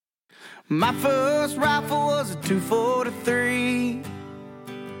My first rifle was a 243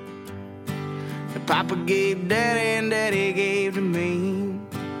 that Papa gave Daddy and Daddy gave to me.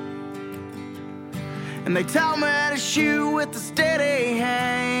 And they taught me how to shoot with a steady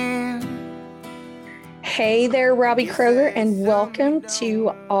hand. Hey there, Robbie Kroger, and welcome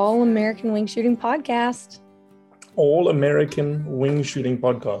to All American Wing Shooting Podcast. All American Wing Shooting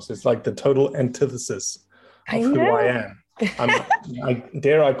Podcast. It's like the total antithesis of who I am.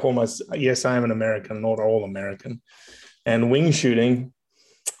 I call myself, yes, I am an American, not all American. And wing shooting,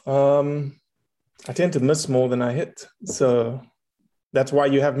 I tend to miss more than I hit. So that's why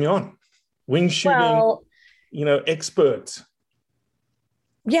you have me on. Wing shooting, expert.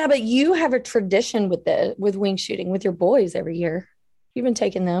 Yeah, but you have a tradition with wing shooting with your boys every year. You've been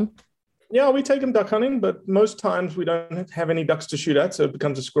taking them. Yeah, we take them duck hunting, but most times we don't have any ducks to shoot at, so it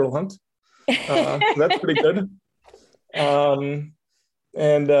becomes a squirrel hunt. That's pretty good. I'm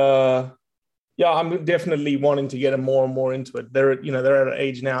definitely wanting to get them more and more into it. They're at an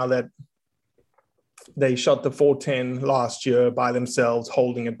age now that they shot the 410 last year by themselves,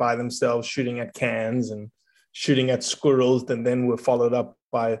 holding it by themselves, shooting at cans and shooting at squirrels, and then were followed up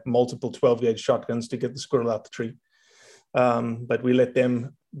by multiple 12-gauge shotguns to get the squirrel out the tree. But we let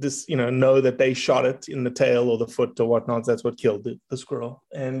them know that they shot it in the tail or the foot or whatnot. That's what killed the squirrel.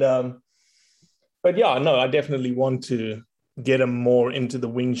 And I definitely want to get them more into the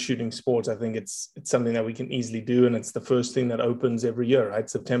wing shooting sports. I think it's something that we can easily do, and it's the first thing that opens every year, right?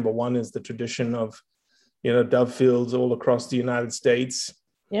 September 1 is the tradition of, dove fields all across the United States.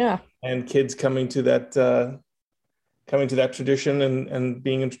 Yeah. And kids coming to that tradition and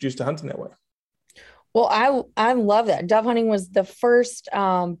being introduced to hunting that way. Well, I love that. Dove hunting was the first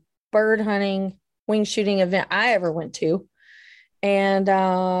bird hunting wing shooting event I ever went to. And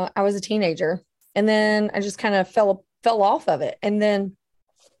I was a teenager. And then I just kind of fell off of it. And then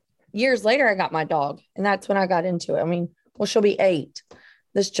years later, I got my dog. And that's when I got into it. I mean, she'll be 8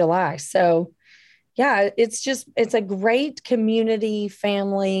 this July. So, yeah, it's a great community,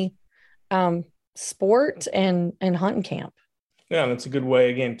 family sport and hunting camp. Yeah, and it's a good way,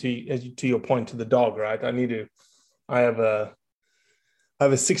 again, to your point, to the dog, right? I have a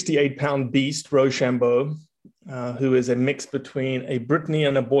 68-pound beast, Rochambeau, who is a mix between a Brittany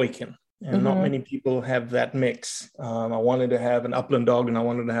and a Boykin. And not many people have that mix. I wanted to have an upland dog and I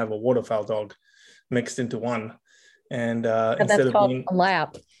wanted to have a waterfowl dog mixed into one. And instead of being a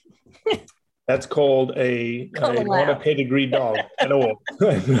lap, that's called not a pedigree dog at all.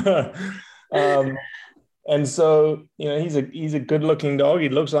 And so, he's a good looking dog. He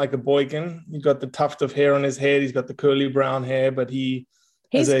looks like a Boykin. He's got the tuft of hair on his head. He's got the curly brown hair, but he's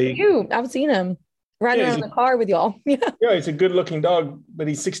cute. I've seen him riding around in the car with y'all. Yeah, he's a good looking dog, but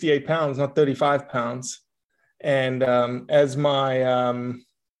he's 68 pounds, not 35 pounds. And as my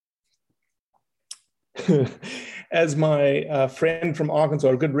friend from Arkansas,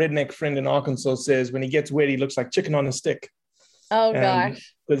 a good redneck friend in Arkansas, says, when he gets wet, he looks like chicken on a stick. Oh,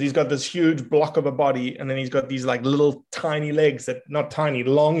 gosh. Because he's got this huge block of a body, and then he's got these like little tiny legs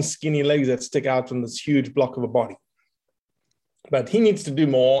long, skinny legs that stick out from this huge block of a body. But he needs to do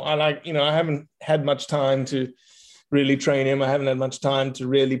more. I haven't had much time to really train him. I haven't had much time to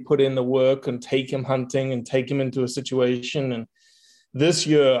really put in the work and take him hunting and take him into a situation. And this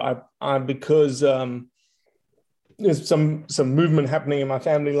year, because there's some movement happening in my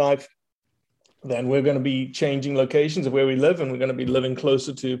family life, then we're going to be changing locations of where we live, and we're going to be living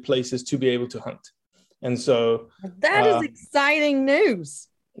closer to places to be able to hunt. And so that is exciting news.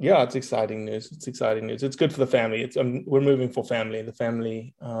 Yeah, it's exciting news. It's good for the family. We're moving for family. The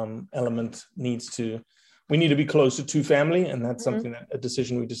family element we need to be closer to family. And that's something a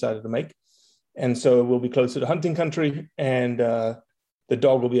decision we decided to make. And so we'll be closer to hunting country, and the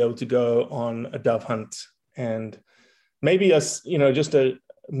dog will be able to go on a dove hunt, and maybe us, just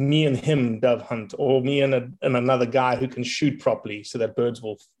me and him dove hunt, or me and another guy who can shoot properly so that birds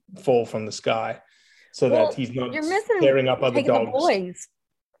will fall from the sky, so that he's not tearing up other dogs. The boys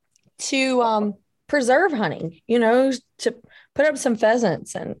to preserve hunting, to put up some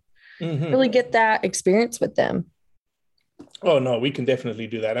pheasants and really get that experience with them. Oh no, we can definitely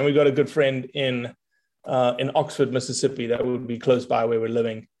do that. And we've got a good friend in Oxford, Mississippi, that would be close by where we're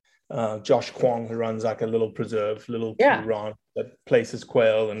living. Josh Kwong, who runs like a little preserve, ranch that places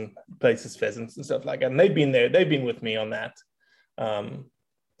quail and places pheasants and stuff like that. And they've been there. They've been with me on that.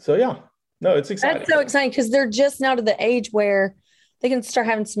 It's exciting. That's so exciting, because they're just now to the age where they can start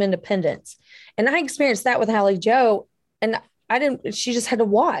having some independence. And I experienced that with Hallie Joe, and she just had to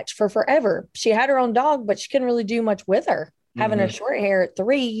watch for forever. She had her own dog, but she couldn't really do much with her, having a short hair at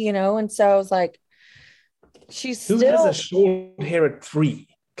 3, And so I was like, she's Who still has a short hair at 3?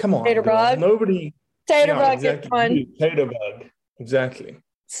 Come on, Tater girl. bug. Nobody. Tater Yeah, bug exactly. is fun. You, tater bug. Exactly.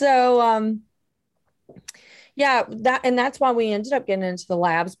 So, yeah, that's why we ended up getting into the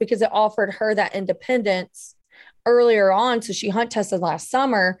labs, because it offered her that independence earlier on. So she hunt tested last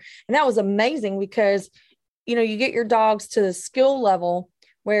summer, and that was amazing because, you get your dogs to the skill level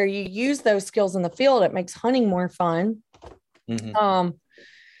where you use those skills in the field. It makes hunting more fun. Mm-hmm.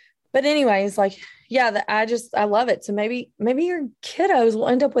 But anyways, like, yeah, I love it. So maybe your kiddos will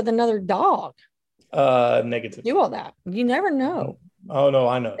end up with another dog. Negative. Do all that. You never know. Oh no,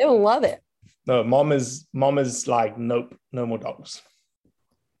 I know. They will love it. No, mom is like, nope, no more dogs.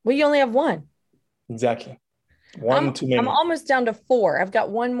 Well, you only have one. Exactly. One too many. I'm almost down to 4. I've got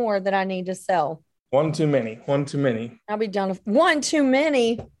one more that I need to sell. One too many. One too many. I'll be down to one too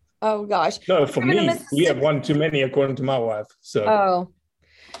many. Oh gosh. No, for me, we have one too many according to my wife. So. Oh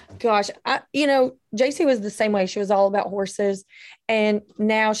gosh. JC was the same way. She was all about horses, and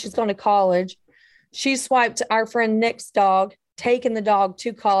now she's gone to college. She swiped our friend Nick's dog, taken the dog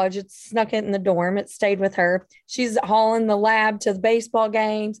to college. It snuck it in the dorm. It stayed with her. She's hauling the lab to the baseball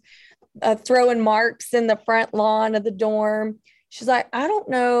games, throwing marks in the front lawn of the dorm. She's like, I don't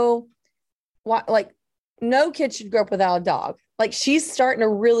know why, like, no kid should grow up without a dog. Like, she's starting to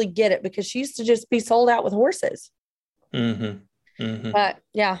really get it because she used to just be sold out with horses. Mm-hmm. Mm-hmm. But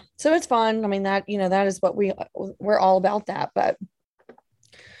yeah, so it's fun. I mean, that is what we're all about that. But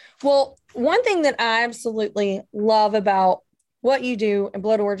well, one thing that I absolutely love about what you do in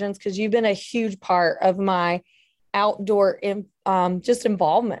Blood Origins, because you've been a huge part of my outdoor just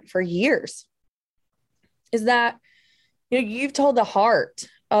involvement for years, is that you've told the heart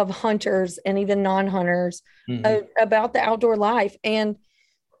of hunters and even non-hunters about the outdoor life. And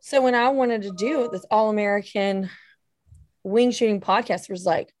so when I wanted to do this all-American wing shooting podcast, was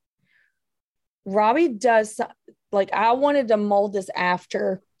like, Robbie does, like, I wanted to mold this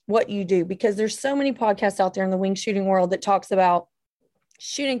after what you do, because there's so many podcasts out there in the wing shooting world that talks about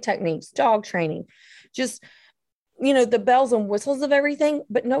shooting techniques, dog training, just, the bells and whistles of everything,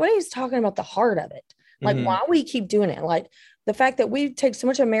 but nobody's talking about the heart of it. Like, why we keep doing it. Like, the fact that we take so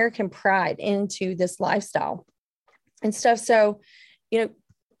much American pride into this lifestyle and stuff. So,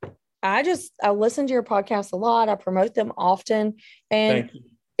 I listen to your podcast a lot. I promote them often. And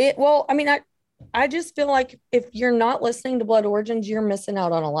I just feel like if you're not listening to Blood Origins, you're missing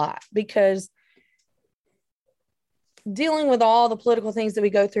out on a lot, because dealing with all the political things that we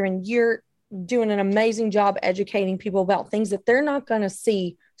go through, and you're doing an amazing job educating people about things that they're not going to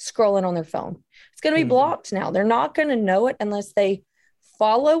see scrolling on their phone. It's going to be blocked now. They're not going to know it unless they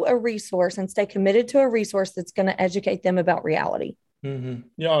follow a resource and stay committed to a resource that's going to educate them about reality. Mm-hmm.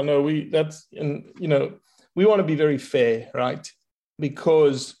 Yeah, no, we want to be very fair, right?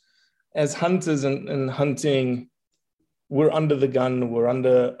 Because as hunters and hunting, we're under the gun, we're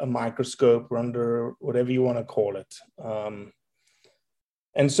under a microscope, we're under whatever you want to call it.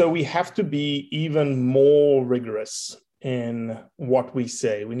 And so we have to be even more rigorous in what we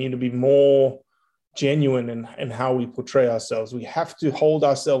say. We need to be more genuine in how we portray ourselves. We have to hold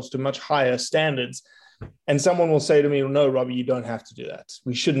ourselves to much higher standards. And someone will say to me, no, Robbie, you don't have to do that.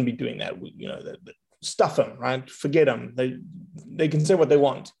 We shouldn't be doing that. Stuff them, right? Forget them. They can say what they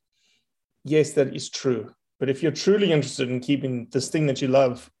want. Yes, that is true. But if you're truly interested in keeping this thing that you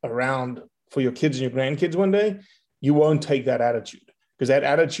love around for your kids and your grandkids one day, you won't take that attitude, because that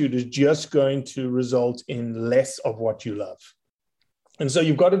attitude is just going to result in less of what you love. And so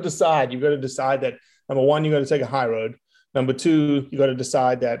you've got to decide that, number one, you've got to take a high road. Number two, you've got to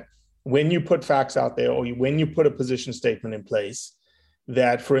decide that when you put facts out there, or when you put a position statement in place,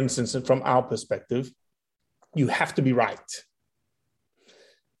 that, for instance, from our perspective, you have to be right.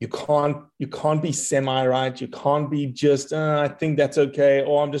 You can't be semi-right. You can't be just, I think that's okay,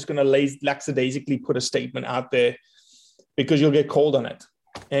 or I'm just going to lackadaisically put a statement out there, because you'll get called on it.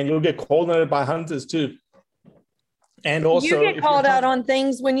 And you'll get called on it by hunters too. And also, you get called out on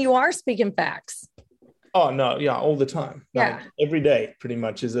things when you are speaking facts. Oh no, yeah, all the time. Yeah. Like, every day pretty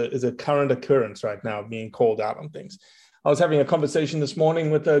much is a current occurrence right now, being called out on things. I was having a conversation this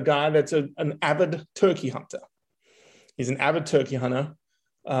morning with a guy that's an avid turkey hunter. He's an avid turkey hunter.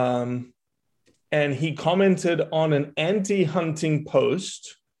 And he commented on an anti-hunting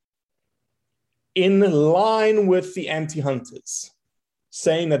post in line with the anti-hunters,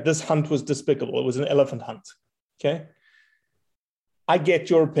 saying that this hunt was despicable. It was an elephant hunt. Okay. I get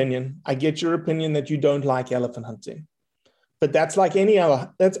your opinion. I get your opinion that you don't like elephant hunting, but that's like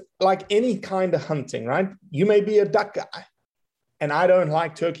any kind of hunting, right? You may be a duck guy and I don't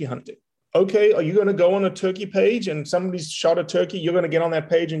like turkey hunting. Okay. Are you going to go on a turkey page and somebody's shot a turkey? You're going to get on that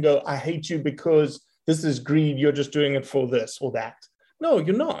page and go, I hate you because this is greed. You're just doing it for this or that. No,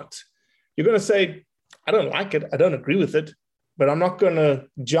 you're not. You're going to say, I don't like it. I don't agree with it, but I'm not going to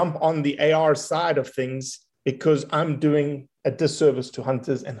jump on the AR side of things because I'm doing a disservice to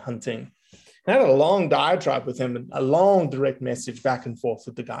hunters and hunting. I had a long diatribe with him, a long direct message back and forth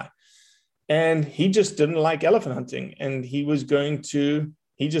with the guy. And he just didn't like elephant hunting. And he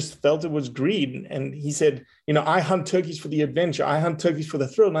just felt it was greed. And he said, I hunt turkeys for the adventure. I hunt turkeys for the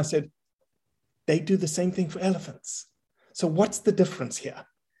thrill. And I said, they do the same thing for elephants. So what's the difference here?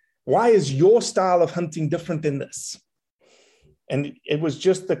 Why is your style of hunting different than this? And it was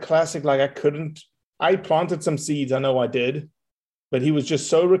just the classic, I planted some seeds. I know I did, but he was just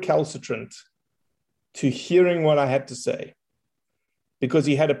so recalcitrant to hearing what I had to say because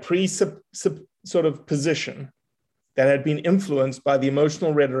he had a sort of position that had been influenced by the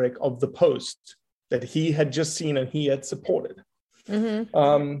emotional rhetoric of the post that he had just seen and he had supported.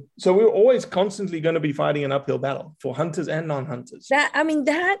 Mm-hmm. So we're always constantly going to be fighting an uphill battle for hunters and non-hunters.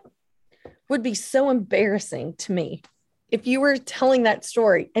 That would be so embarrassing to me if you were telling that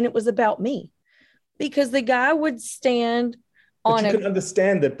story and it was about me, because the guy would stand on. But you can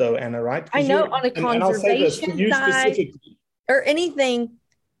understand it though, Anna, right? I know on a conservation side or anything,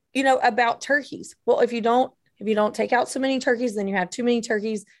 about turkeys. Well, if you don't take out so many turkeys, then you have too many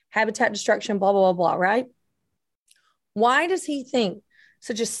turkeys, habitat destruction, blah, blah, blah, blah, right? Why does he think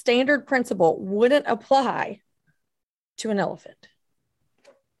such a standard principle wouldn't apply to an elephant?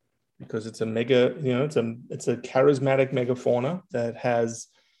 Because it's a it's a charismatic megafauna that has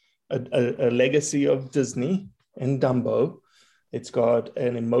a legacy of Disney and Dumbo. It's got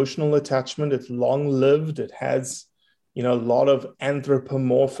an emotional attachment. It's long-lived. It has, a lot of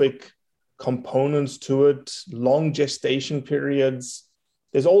anthropomorphic components to it, long gestation periods.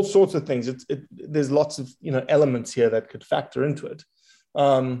 There's all sorts of things. There's lots of elements here that could factor into it.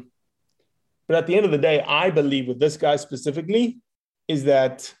 But at the end of the day, I believe with this guy specifically is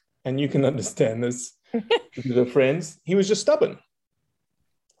that, and you can understand this because we're friends, he was just stubborn.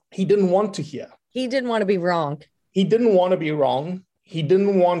 He didn't want to hear. He didn't want to be wrong. He didn't want to be wrong. He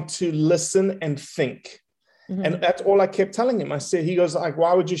didn't want to listen and think. Mm-hmm. And that's all I kept telling him. I said, he goes like,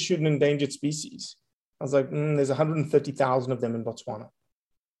 why would you shoot an endangered species? I was like, there's 130,000 of them in Botswana.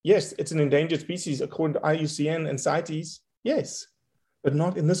 Yes, it's an endangered species according to IUCN and CITES. Yes, but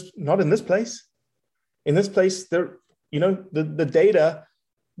not in this place. In this place, the data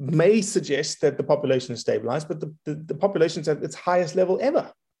may suggest that the population is stabilized, but the population's at its highest level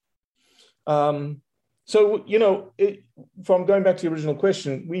ever. So, from going back to the original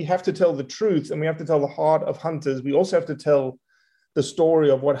question, we have to tell the truth and we have to tell the heart of hunters. We also have to tell the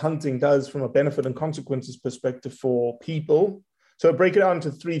story of what hunting does from a benefit and consequences perspective for people. So break it down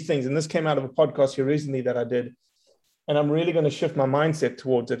into three things. And this came out of a podcast here recently that I did. And I'm really going to shift my mindset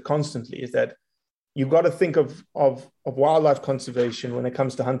towards it constantly, is that you've got to think of wildlife conservation when it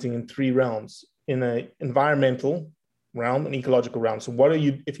comes to hunting in three realms: in an environmental realm, an ecological realm. So what are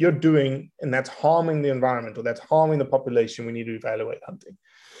you, if you're doing, and that's harming the environment or that's harming the population, we need to evaluate hunting.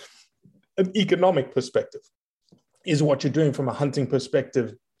 An economic perspective is what you're doing from a hunting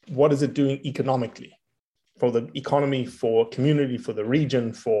perspective. What is it doing economically? For the economy, for community, for the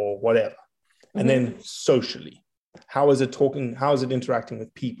region, for whatever. And then socially, how is it interacting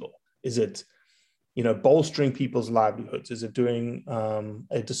with people? Is it, bolstering people's livelihoods? Is it doing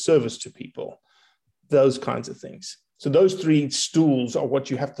a disservice to people? Those kinds of things. So those three stools are what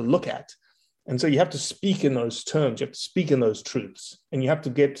you have to look at. And so you have to speak in those terms. You have to speak in those truths. And you have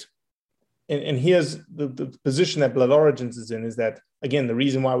to get, and here's the position that Blood Origins is in, is that, again, the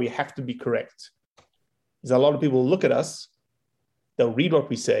reason why we have to be correct is a lot of people look at us, they'll read what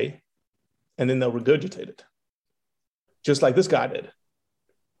we say, and then they'll regurgitate it, just like this guy did.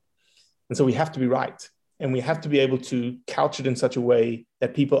 And so we have to be right. And we have to be able to couch it in such a way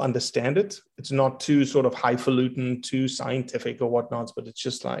that people understand it. It's not too sort of highfalutin, too scientific or whatnot, but it's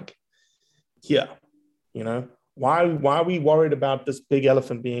just like, why are we worried about this big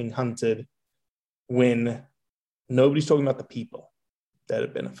elephant being hunted when nobody's talking about the people that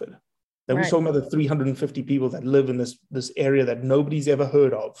it benefited? Nobody's talking about the 350 people that live in this area that nobody's ever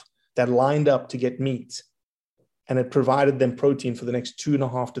heard of, that lined up to get meat, and it provided them protein for the next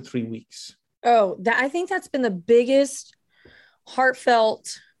 2.5 to 3 weeks. Oh, I think that's been the biggest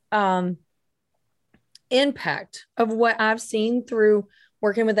heartfelt impact of what I've seen through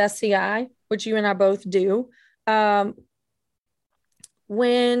working with SCI, which you and I both do.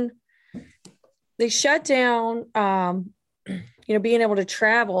 When they shut down, being able to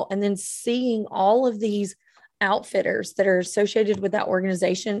travel and then seeing all of these outfitters that are associated with that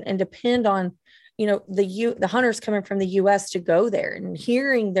organization and depend on, the hunters coming from the US to go there, and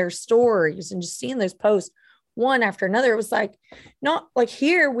hearing their stories and just seeing those posts one after another. It was like, not like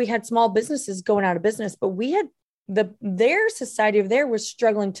here we had small businesses going out of business, but we had their society of there was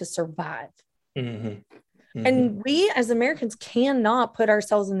struggling to survive. Mm-hmm. Mm-hmm. And we as Americans cannot put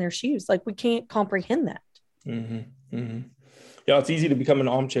ourselves in their shoes. Like we can't comprehend that. Mm-hmm. Mm-hmm. Yeah, it's easy to become an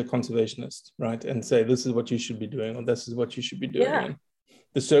armchair conservationist, right? And say, this is what you should be doing, or this is what you should be doing. Yeah. And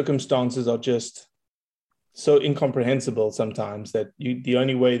the circumstances are just so incomprehensible sometimes that the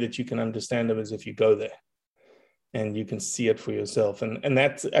only way that you can understand them is if you go there and you can see it for yourself. And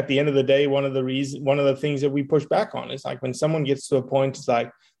that's, at the end of the day, one of the things that we push back on is like when someone gets to a point, it's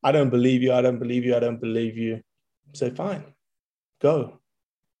like, I don't believe you, I don't believe you, I don't believe you. Say, fine, go.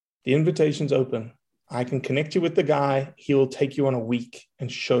 The invitation's open. I can connect you with the guy. He will take you on a week and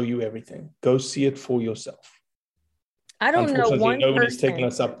show you everything. Go see it for yourself. I don't know one nobody's person. taken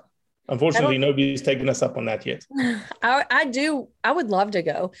us up. Unfortunately, nobody's taken us up on that yet. I would love to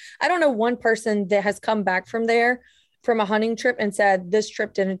go. I don't know one person that has come back from there from a hunting trip and said, this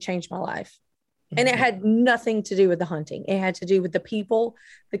trip didn't change my life. And it had nothing to do with the hunting. It had to do with the people,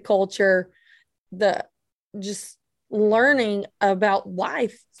 the culture, the just learning about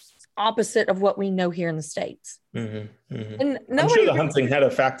life opposite of what we know here in the States. Mm-hmm, mm-hmm. And I'm sure the hunting had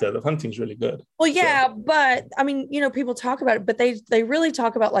a factor. The hunting's really good. Well, yeah, but I mean, people talk about it, but they really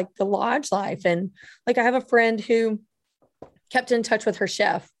talk about like the lodge life. And like, I have a friend who kept in touch with her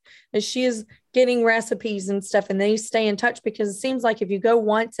chef and she is getting recipes and stuff, and they stay in touch because it seems like if you go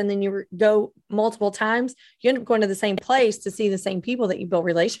once and then you go multiple times, you end up going to the same place to see the same people that you build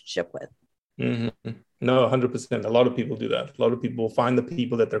relationship with. Mm-hmm. No, 100%. A lot of people do that. A lot of people find the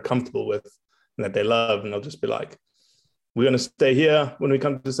people that they're comfortable with and that they love, and they'll just be like, we're going to stay here when we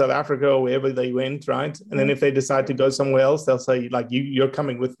come to South Africa or wherever they went, right? And then if they decide to go somewhere else, they'll say, like, you're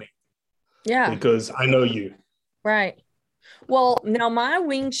coming with me. Yeah. Because I know you. Right. Well, now my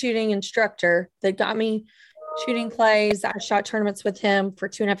wing shooting instructor that got me shooting clays, I shot tournaments with him for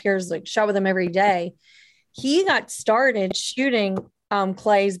 2.5 years, like shot with him every day. He got started shooting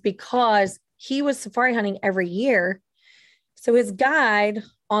clays because he was safari hunting every year. So his guide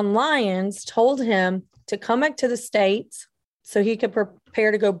on lions told him to come back to the States so he could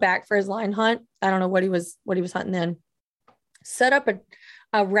prepare to go back for his lion hunt. I don't know what he was hunting then. Set up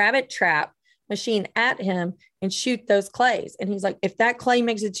a rabbit trap machine at him and shoot those clays. And he's like, if that clay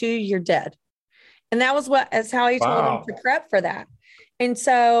makes it to you, you're dead. And that's how he told him to prep for that. And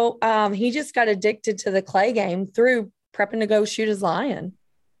so he just got addicted to the clay game through prepping to go shoot his lion.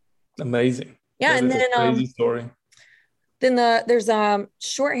 Amazing. Yeah. That and is then a crazy story. Then there's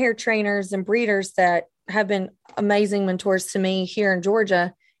short hair trainers and breeders that have been amazing mentors to me here in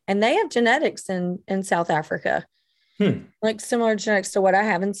Georgia. And they have genetics in South Africa, like similar genetics to what I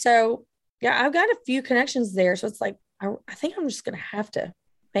have. And so, yeah, I've got a few connections there. So it's like, I think I'm just going to have to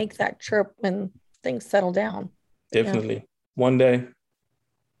make that trip when things settle down. Definitely. One day.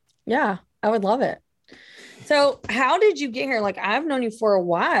 Yeah, I would love it. So how did you get here? Like, I've known you for a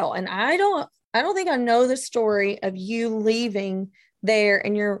while, and I don't think I know the story of you leaving there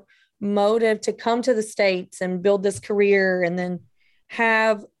and your motive to come to the States and build this career and then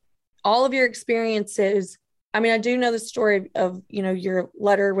have all of your experiences. I mean, I do know the story of, your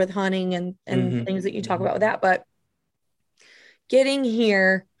letter with hunting and things that you talk about with that, but getting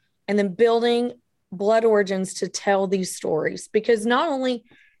here and then building Blood Origins to tell these stories, because not only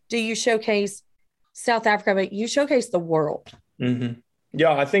do you showcase South Africa, but you showcase the world. Mm-hmm.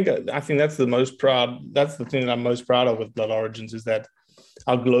 Yeah, I think that's the thing that I'm most proud of with Blood Origins is that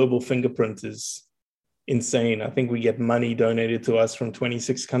our global fingerprint is insane. I think we get money donated to us from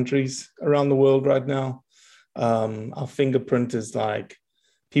 26 countries around the world right now. Our fingerprint is like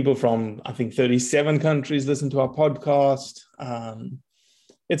people from, I think, 37 countries listen to our podcast.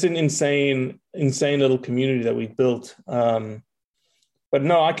 It's an insane little community that we've built. But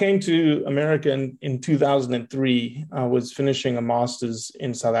no, I came to America in 2003. I was finishing a master's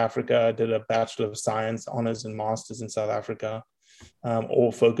in South Africa. I did a Bachelor of Science, honors and masters in South Africa,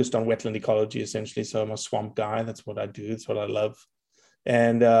 all focused on wetland ecology, essentially. So I'm a swamp guy. That's what I do. That's what I love.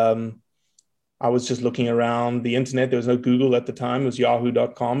 And I was just looking around the internet. There was no Google at the time. It was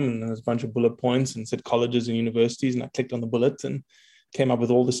yahoo.com. And there was a bunch of bullet points and said colleges and universities. And I clicked on the bullet and came up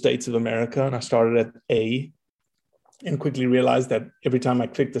with all the states of America. And I started at A, and quickly realized that every time I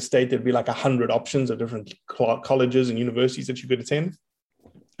clicked the state, there'd be like 100 options of different colleges and universities that you could attend.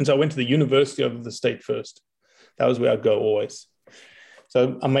 And so I went to the university of the state first. That was where I'd go always.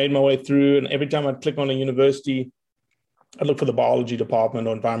 So I made my way through, and every time I'd click on a university, I'd look for the biology department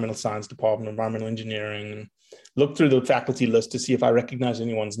or environmental science department, environmental engineering, and look through the faculty list to see if I recognize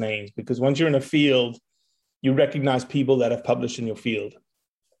anyone's names. Because once you're in a field, you recognize people that have published in your field.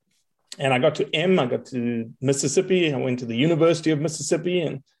 And I got to Mississippi. I went to the University of Mississippi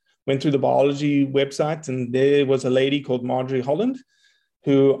and went through the biology website. And there was a lady called Marjorie Holland,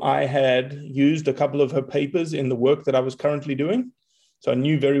 who I had used a couple of her papers in the work that I was currently doing. So I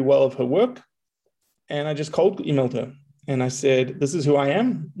knew very well of her work. And I just cold emailed her. And I said, this is who I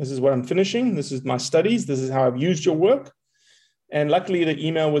am. This is what I'm finishing. This is my studies. This is how I've used your work. And luckily, the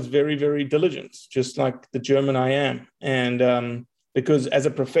email was very, very diligent, just like the German I am. And because as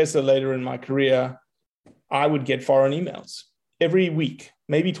a professor later in my career, I would get foreign emails every week,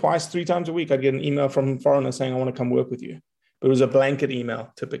 maybe twice, 3 times a week. I'd get an email from a foreigner saying, I want to come work with you. But it was a blanket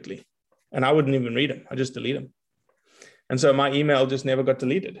email typically. And I wouldn't even read them. I just delete them. And so my email just never got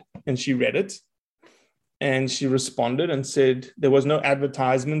deleted. And she read it. And she responded and said, there was no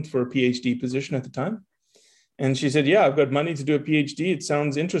advertisement for a PhD position at the time. And she said, yeah, I've got money to do a PhD. It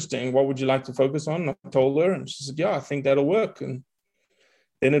sounds interesting. What would you like to focus on? I told her, and she said, yeah, I think that'll work. And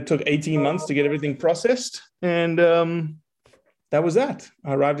then it took 18 months to get everything processed. And that was that.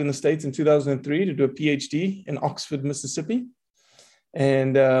 I arrived in the States in 2003 to do a PhD in Oxford, Mississippi.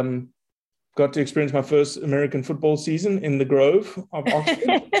 And got to experience my first American football season in the Grove of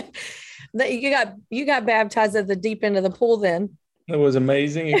Oxford. You got baptized at the deep end of the pool then. It was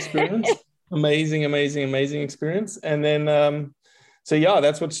amazing experience. amazing experience. And then, so yeah,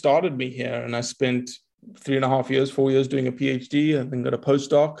 that's what started me here. And I spent 3.5 years, 4 years doing a PhD, and then got a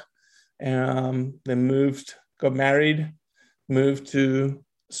postdoc, then got married, moved to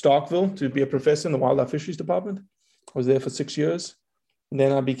Starkville to be a professor in the Wildlife Fisheries Department. I was there for 6 years. And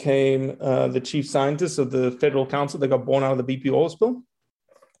then I became the chief scientist of the federal council that got born out of the BP oil spill.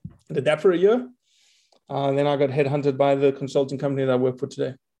 I did that for a year. And then I got headhunted by the consulting company that I work for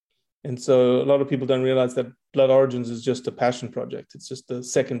today. And so a lot of people don't realize that Blood Origins is just a passion project. It's just a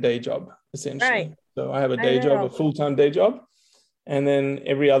second day job, essentially. Right. So I have a day job, a full-time day job. And then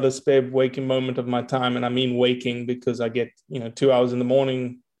every other spare waking moment of my time, and I mean waking because I get 2 hours in the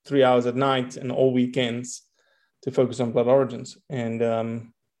morning, 3 hours at night, and all weekends to focus on Blood Origins. And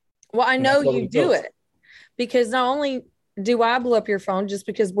well, I know you do it because not only do I blow up your phone just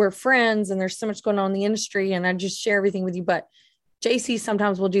because we're friends and there's so much going on in the industry and I just share everything with you, but JC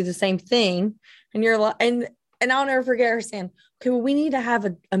sometimes will do the same thing. And you're like, and I'll never forget her saying, okay, well, we need to have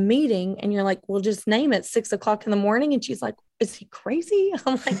a meeting. And you're like, well, just name it 6 o'clock in the morning. And she's like, is he crazy?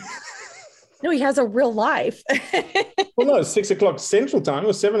 I'm like, no, he has a real life. Well, no, it's 6 o'clock Central Time. It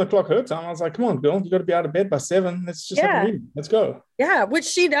was 7 o'clock her time. I was like, come on, girl, you got to be out of bed by 7. Let's just have a meeting. Let's go. Yeah, which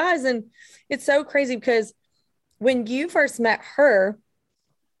she does. And it's so crazy because when you first met her,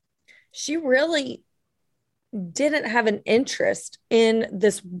 she really didn't have an interest in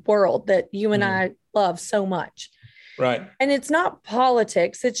this world that you and I love so much. Right. And it's not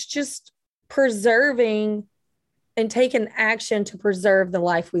politics. It's just preserving and taking action to preserve the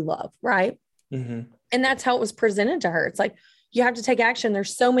life we love. Right. Mm-hmm. And that's how it was presented to her. It's like, you have to take action.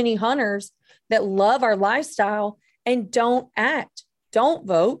 There's so many hunters that love our lifestyle and don't act, don't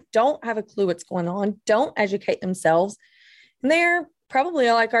vote, don't have a clue what's going on, don't educate themselves. And they're probably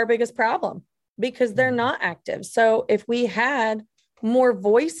like our biggest problem because they're not active. So if we had more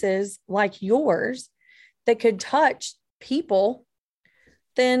voices like yours that could touch people,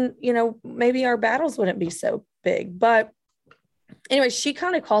 then, maybe our battles wouldn't be so big. But anyway, she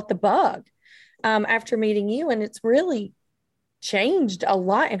kind of caught the bug after meeting you, and it's really changed a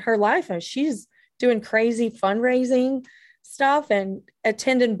lot in her life. And she's doing crazy fundraising stuff and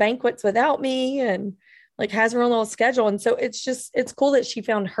attending banquets without me and like has her own little schedule. And so it's cool that she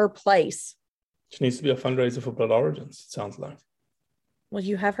found her place. She needs to be a fundraiser for Blood Origins, it sounds like. Well,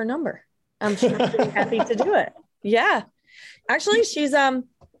 you have her number. I'm sure she'll be happy to do it. Yeah. Actually,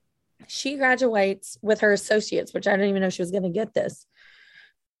 she graduates with her associates, which I didn't even know she was going to get this.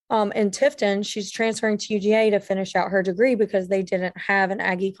 In Tifton, she's transferring to UGA to finish out her degree because they didn't have an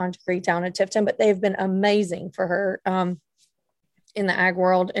ag econ degree down at Tifton, but they've been amazing for her in the ag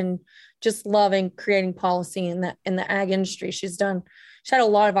world and just loving creating policy in the ag industry. She's had a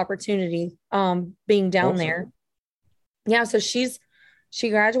lot of opportunity being down there. Yeah. So she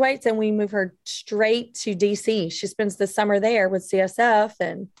graduates and we move her straight to DC. She spends the summer there with CSF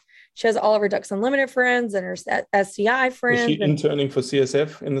and she has all of her Ducks Unlimited friends and her SCI friends. Is she interning for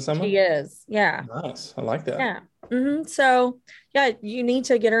CSF in the summer? She is. Yeah. Nice. I like that. Yeah. Mm-hmm. So yeah, you need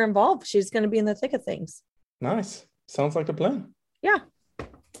to get her involved. She's going to be in the thick of things. Nice. Great like a plan. Yeah.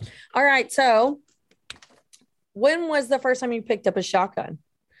 All right. So when was the first time you picked up a shotgun?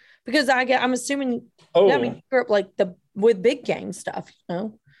 Because I'm assuming you grew up with big game stuff,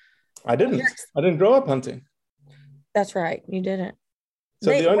 I didn't grow up hunting. That's right. You didn't.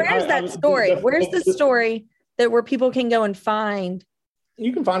 So where's that story? Where's the story where people can go and find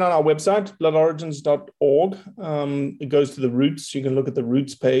You can find on our website, bloodorigins.org. It goes to the roots. You can look at the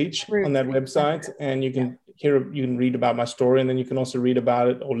roots page on that website, and you can read about my story, and then you can also read about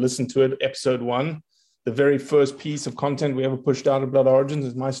it or listen to it. Episode 1, the very first piece of content we ever pushed out of Blood Origins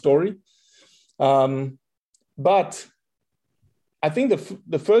is my story. But I think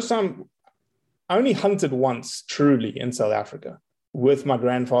the first time I only hunted once truly in South Africa with my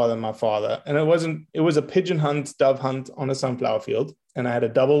grandfather and my father. And it was a pigeon hunt, dove hunt on a sunflower field. And I had a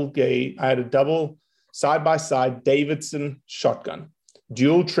double side-by-side Davidson shotgun,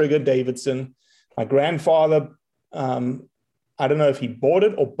 dual trigger Davidson. My grandfather, I don't know if he bought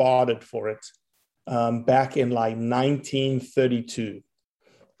it or bartered for it back in like 1932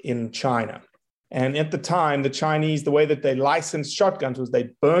 in China. And at the time, the Chinese, the way that they licensed shotguns was they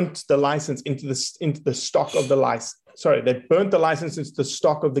burnt the license into the stock of the license. Sorry, they burnt the license into the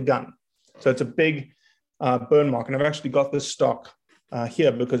stock of the gun. So it's a big burn mark. And I've actually got this stock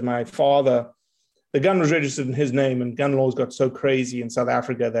here because my father, the gun was registered in his name, and gun laws got so crazy in South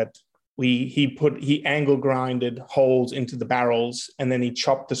Africa that he angle grinded holes into the barrels, and then he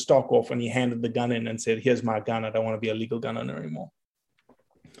chopped the stock off and he handed the gun in and said, "Here's my gun. I don't want to be a legal gun owner anymore."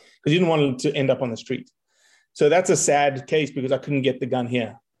 Because he didn't want it to end up on the street. So that's a sad case because I couldn't get the gun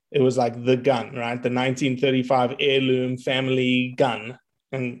here. It was like the gun, right? The 1935 heirloom family gun,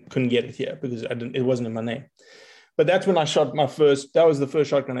 and couldn't get it here because it wasn't in my name. But that's when I shot that was the first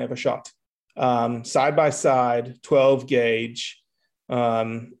shotgun I ever shot. Side by side, 12 gauge.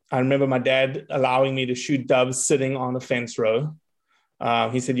 I remember my dad allowing me to shoot doves sitting on a fence row.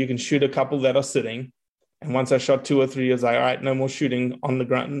 He said, "You can shoot a couple that are sitting." And once I shot 2 or 3, I was like, "All right, no more shooting on the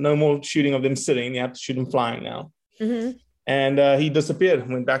ground, no more shooting of them sitting. You have to shoot them flying now." Mm-hmm. And he disappeared,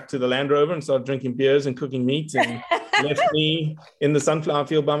 went back to the Land Rover and started drinking beers and cooking meat and left me in the sunflower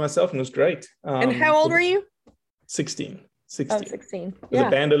field by myself. And it was great. And how old were you? 16. Oh, 16. With a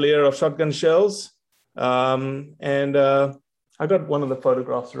bandolier of shotgun shells. I got one of the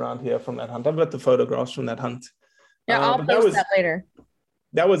photographs around here from that hunt. I've got the photographs from that hunt. Yeah, I'll post that later.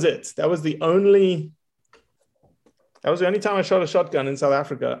 That was it. That was the only time I shot a shotgun in South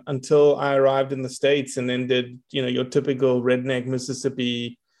Africa until I arrived in the States and then did, your typical redneck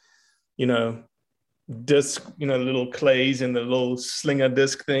Mississippi, disc, little clays and the little slinger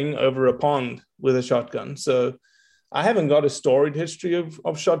disc thing over a pond with a shotgun. So I haven't got a storied history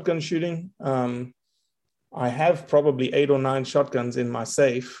of shotgun shooting. I have probably 8 or 9 shotguns in my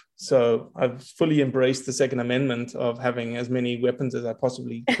safe. So I've fully embraced the Second Amendment of having as many weapons as I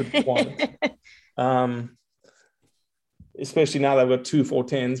possibly could want. Especially now that I've got 2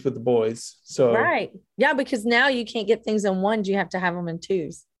 410s with the boys. So right. Yeah, because now you can't get things in ones. You have to have them in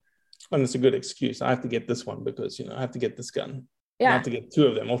 2s. And it's a good excuse. I have to get this one because, I have to get this gun. Yeah. I have to get 2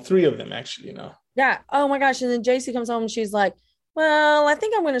 of them or 3 of them actually, Yeah. Oh my gosh. And then JC comes home and she's like, "Well, I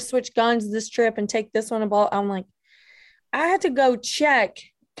think I'm going to switch guns this trip and take this one." I'm like, I had to go check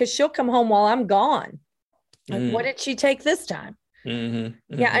because she'll come home while I'm gone. Like, what did she take this time? Mm-hmm,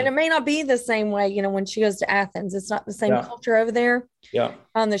 mm-hmm. Yeah. And it may not be the same way, when she goes to Athens, it's not the same culture over there. Yeah.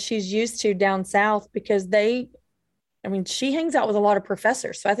 That she's used to down south because she hangs out with a lot of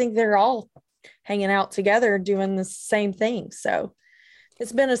professors. So I think they're all hanging out together doing the same thing. So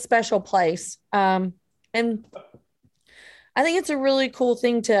it's been a special place. And I think it's a really cool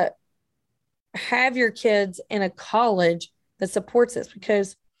thing to have your kids in a college that supports this,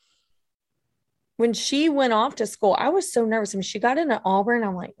 because when she went off to school, I was so nervous. She got into Auburn.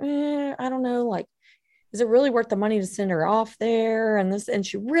 I'm like, I don't know. Like, is it really worth the money to send her off there? And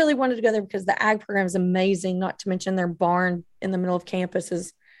she really wanted to go there because the ag program is amazing. Not to mention their barn in the middle of campus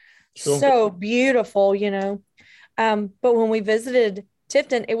is so beautiful, But when we visited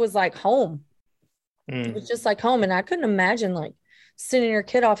Tifton, it was like home. It was just like home. And I couldn't imagine like sending her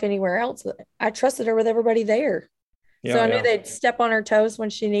kid off anywhere else. I trusted her with everybody there. Yeah, so I knew they'd step on her toes when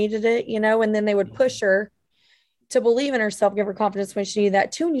she needed it, and then they would push her to believe in herself, give her confidence when she needed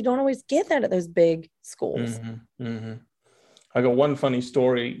that too. And you don't always get that at those big schools. Mm-hmm, mm-hmm. I got one funny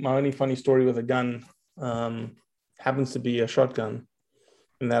story. My only funny story with a gun happens to be a shotgun.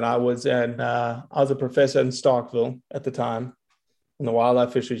 And that I was a professor in Starkville at the time in the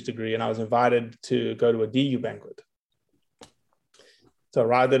wildlife fisheries degree, and I was invited to go to a DU banquet. So I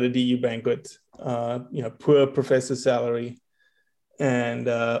arrived at a DU banquet, poor professor salary, and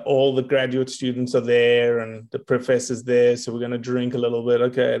all the graduate students are there and the professor's there. So we're going to drink a little bit.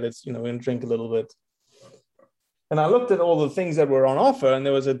 Okay, we're going to drink a little bit. And I looked at all the things that were on offer, and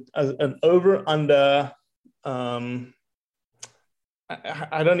there was an over under, I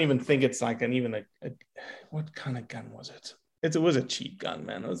don't even think it's like what kind of gun was it? it was a cheap gun,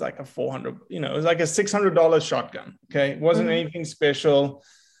 man. It was like a 400, it was like a $600 shotgun. Okay. It wasn't anything special.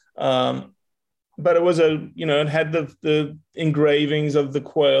 But it was it had the engravings of the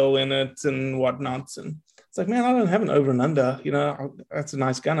quail in it and whatnot. And it's like, man, I don't have an over and under, that's a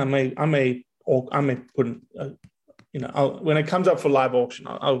nice gun. I may put in, when it comes up for live auction,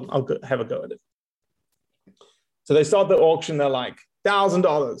 I'll have a go at it. So they start the auction. They're like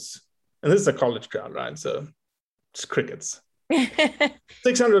 $1,000. And this is a college crowd, right? So it's crickets.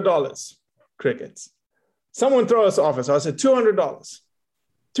 $600, crickets. Someone throw us off. So I said,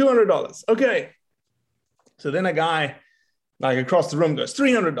 $200. Okay. So then a guy like across the room goes,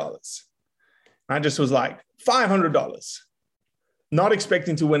 $300. I just was like, $500. Not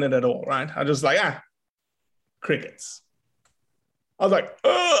expecting to win it at all, right? I just like, crickets. I was like,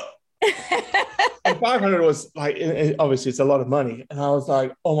 ugh. And 500 was like, obviously it's a lot of money. And I was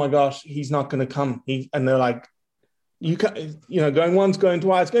like, oh my gosh, he's not going to come. And they're like, you can, going once, going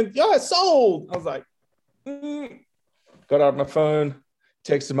twice, going, yeah, sold. I was like, got out my phone,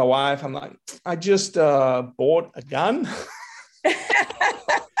 texted my wife. I'm like, I just bought a gun.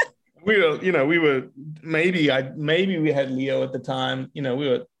 we were maybe we had Leo at the time. We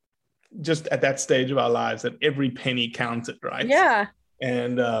were just at that stage of our lives that every penny counted, right? Yeah.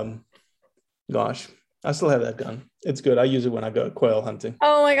 And gosh, I still have that gun. It's good. I use it when I go quail hunting.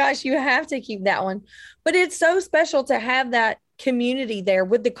 Oh my gosh, you have to keep that one. But it's so special to have that community there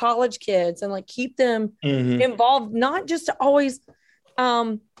with the college kids and like keep them involved, not just to always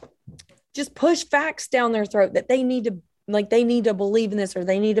just push facts down their throat that they need to believe in this, or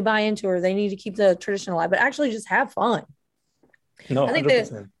they need to buy into, or they need to keep the tradition alive, but actually just have fun. No, I think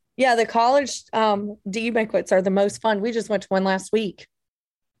 100%. the college DE banquets are the most fun. We just went to one last week.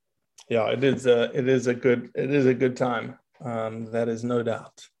 Yeah, it is a good time. That is no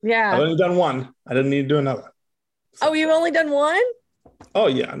doubt. Yeah. I've only done one. I didn't need to do another. So. Oh, you've only done one? Oh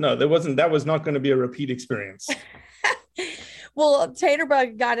yeah. No, that was not going to be a repeat experience. Well,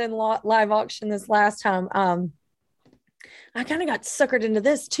 Taterbug got in live auction this last time. I kind of got suckered into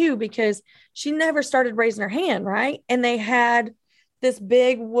this too, because she never started raising her hand, right? And they had this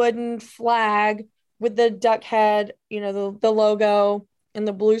big wooden flag with the duck head, the logo and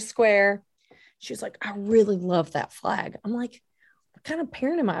the blue square. She was like, I really love that flag. I'm like, what kind of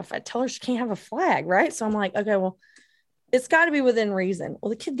parent am I if I tell her she can't have a flag, right? So I'm like, okay, well, it's got to be within reason. Well,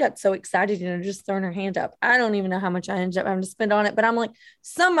 the kid got so excited, just throwing her hand up. I don't even know how much I ended up having to spend on it, but I'm like,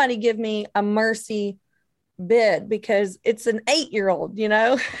 somebody give me a mercy bid, because it's an 8-year-old,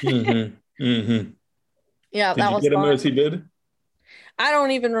 Mm-hmm. Mm-hmm. Yeah, Did that you was get fun. a mercy bid? I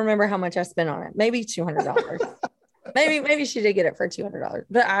don't even remember how much I spent on it. Maybe $200. maybe she did get it for $200,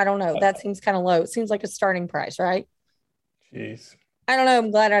 but I don't know. That seems kind of low. It seems like a starting price, right? Jeez. I don't know.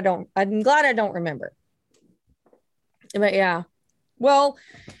 I'm glad I don't remember. But yeah. Well,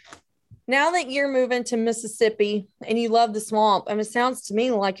 now that you're moving to Mississippi and you love the swamp, it sounds to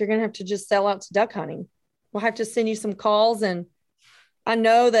me like you're going to have to just sell out to duck hunting. We'll have to send you some calls, and I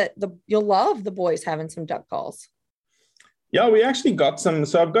know that you'll love the boys having some duck calls. Yeah, we actually got some.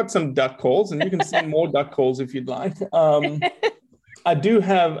 So I've got some duck calls, and you can send more duck calls if you'd like. I do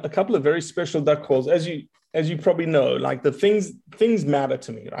have a couple of very special duck calls, as you probably know. Like the things matter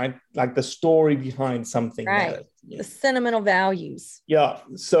to me, right? Like the story behind something matters. The sentimental values. Yeah.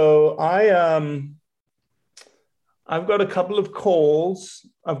 So I've got a couple of calls.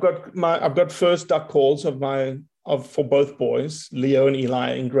 I've got first duck calls for both boys, Leo and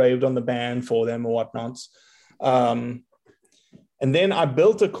Eli, engraved on the band for them or whatnot. And then I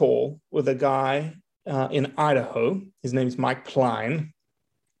built a call with a guy in Idaho. His name is Mike Pline.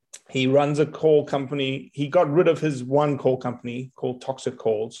 He runs a call company. He got rid of his one call company called Toxic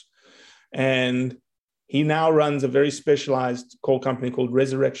Calls. And he now runs a very specialized call company called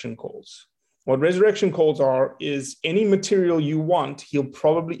Resurrection Calls. What Resurrection Calls are is any material you want,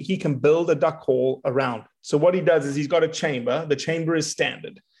 he can build a duck call around. So what he does is he's got a chamber. The chamber is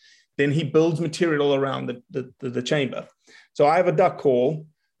standard. Then he builds material around the chamber. So I have a duck call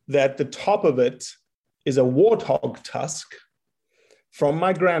that the top of it is a warthog tusk from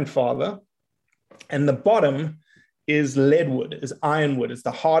my grandfather, and the bottom is leadwood, is ironwood. It's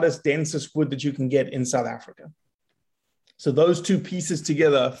the hardest, densest wood that you can get in South Africa. So those two pieces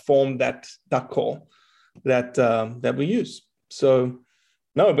together form that duck call that we use. So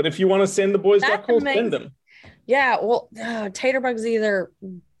no, but if you want to send the boys duck calls, send them. Yeah, well, Taterbug's either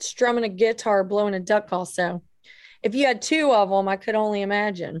strumming a guitar or blowing a duck call. So if you had two of them, I could only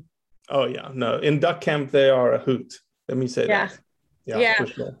imagine. Oh, yeah. No, in duck camp, they are a hoot. Let me say that. Yeah, for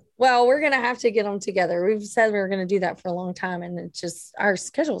sure. Well, we're going to have to get them together. We've said we were going to do that for a long time, and it's just our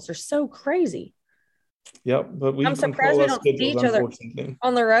schedules are so crazy. Yeah, but we I'm surprised control we our don't see schedules, each other unfortunately.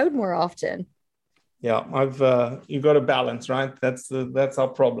 on the road more often. Yeah, you've got to balance, right? That's our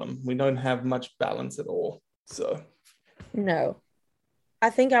problem. We don't have much balance at all. So No, I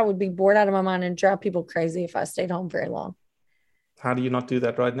think I would be bored out of my mind and drive people crazy if I stayed home very long. how do you not do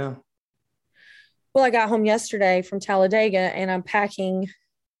that right now? Well, I got home yesterday from Talladega and I'm packing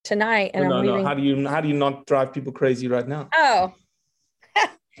tonight and I'm No. leaving. How do you not drive people crazy right now? Oh,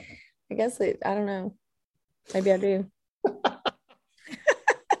 I guess I don't know. Maybe I do.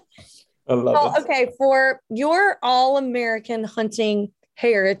 I love Well, it. okay. For your all-American hunting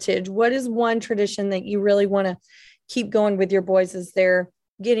heritage, what is one tradition that you really want to keep going with your boys as they're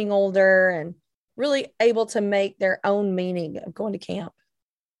getting older and really able to make their own meaning of going to camp?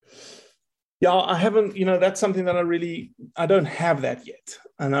 Yeah, I haven't, that's something that I don't have that yet.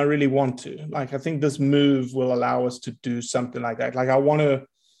 And I really want to. Like, I think this move will allow us to do something like that. Like, I want to,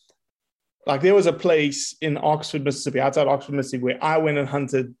 like, there was a place in Oxford, Mississippi, outside Oxford, Mississippi, where I went and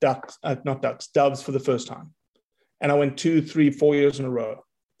hunted doves for the first time. And I went 2, 3, 4 years in a row.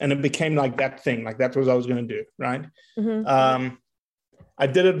 And it became like that thing, like that's what I was going to do, right? Mm-hmm. I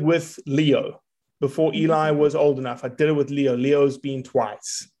did it with Leo before Eli was old enough. I did it with Leo. Leo's been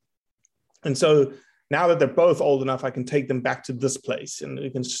twice. And so now that they're both old enough, I can take them back to this place and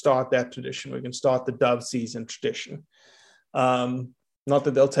we can start that tradition. We can start the dove season tradition. Not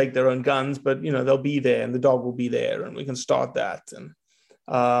that they'll take their own guns, but, they'll be there and the dog will be there and we can start that.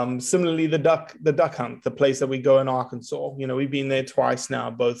 And similarly, the duck hunt, the place that we go in Arkansas, we've been there twice now,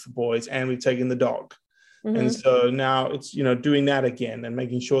 both the boys, and we've taken the dog. Mm-hmm. And so now it's, doing that again and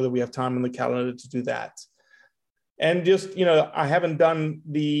making sure that we have time on the calendar to do that. And just, I haven't done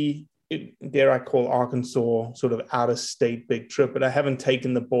dare I call Arkansas sort of out of state big trip, but I haven't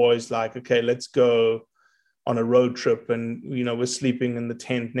taken the boys like, okay, let's go on a road trip and, we're sleeping in the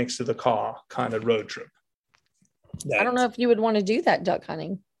tent next to the car kind of road trip. I don't know if you would want to do that duck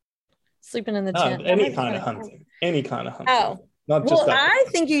hunting, sleeping in the tent. Any kind of hunting. Oh, not just that. I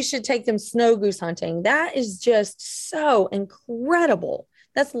think you should take them snow goose hunting. That is just so incredible.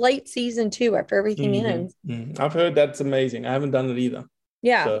 That's late season too, after everything ends. Mm-hmm. I've heard that's amazing. I haven't done it either.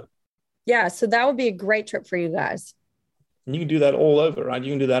 Yeah. So that would be a great trip for you guys. And you can do that all over, right?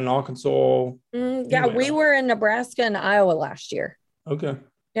 You can do that in Arkansas. Yeah, we were in Nebraska and Iowa last year. Okay.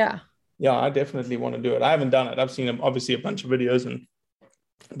 Yeah. Yeah, I definitely want to do it. I haven't done it. I've seen obviously a bunch of videos and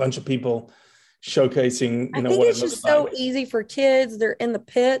a bunch of people showcasing, I think it's just so easy for kids. They're in the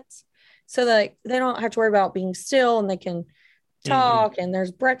pits, so that they don't have to worry about being still and they can talk and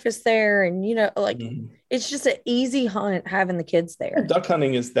there's breakfast there. And, it's just an easy hunt having the kids there. Well, duck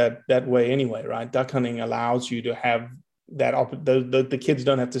hunting is that way anyway, right? Duck hunting allows you to have that. The kids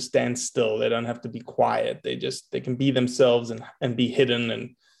don't have to stand still. They don't have to be quiet. They can be themselves and be hidden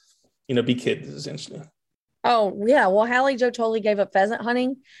and, be kids essentially. Oh yeah. Well, Hallie Joe totally gave up pheasant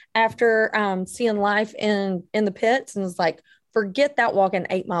hunting after seeing life in the pits and was like, forget that walking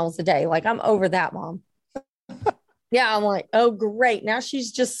 8 miles a day. Like, I'm over that, Mom. Yeah. I'm like, oh, great. Now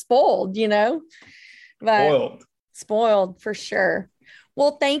she's just spoiled, but spoiled for sure.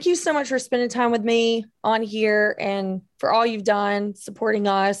 Well, thank you so much for spending time with me on here and for all you've done, supporting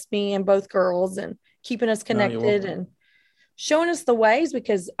us, me and both girls, and keeping us connected and showing us the ways,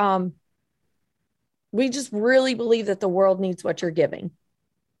 because we just really believe that the world needs what you're giving.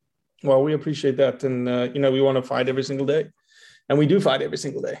 Well, we appreciate that. And, we want to fight every single day, and we do fight every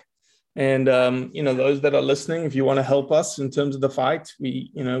single day. And, those that are listening, if you want to help us in terms of the fight,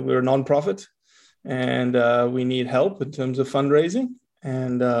 we're a nonprofit and we need help in terms of fundraising,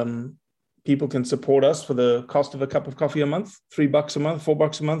 and people can support us for the cost of a cup of coffee a month, $3 a month,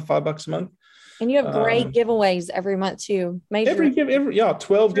 $4 a month, $5 a month. And you have great giveaways every month too. 12 really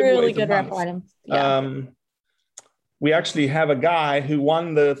giveaways. Really good raffle items. Yeah. We actually have a guy who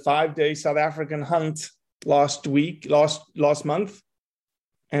won the 5-day South African hunt last month,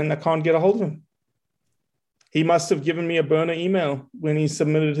 and I can't get a hold of him. He must have given me a burner email when he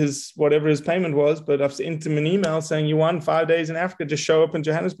submitted whatever his payment was, but I've sent him an email saying, you won 5 days in Africa, just show up in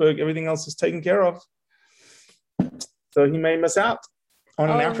Johannesburg. Everything else is taken care of. So he may miss out on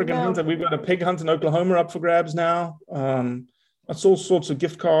an African hunt. We've got a pig hunt in Oklahoma up for grabs now. That's all sorts of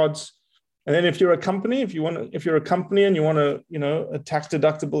gift cards. And then if you're a company, and you want a tax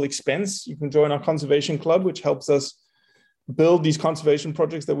deductible expense, you can join our conservation club, which helps us build these conservation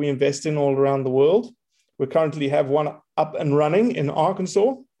projects that we invest in all around the world. We currently have one up and running in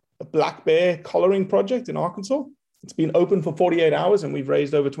Arkansas, a black bear collaring project in Arkansas. It's been open for 48 hours and we've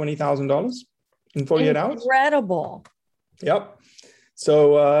raised over $20,000 in 48 hours. Incredible. Yep.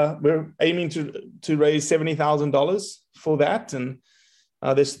 So we're aiming to raise $70,000 for that. And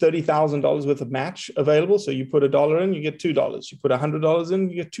There's $30,000 worth of match available. So you put $1 in, you get $2. You put $100 in,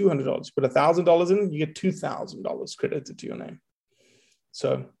 you get $200. You put $1,000 in, you get $2,000 credited to your name.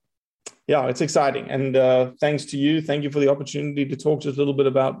 So yeah, it's exciting. And thanks to you. Thank you for the opportunity to talk just a little bit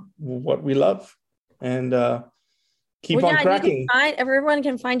about what we love, and keep on cracking. Everyone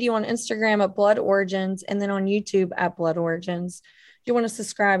can find you on Instagram at Blood Origins, and then on YouTube at Blood Origins. You want to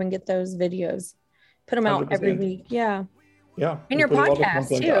subscribe and get those videos. Put them out 100%. Every week. Yeah. Yeah. And your podcast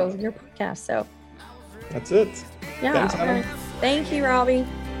too. Your podcast. So that's it. Yeah. Thanks, thank you, Robbie.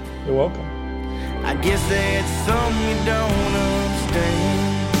 You're welcome. I guess that's something you don't understand.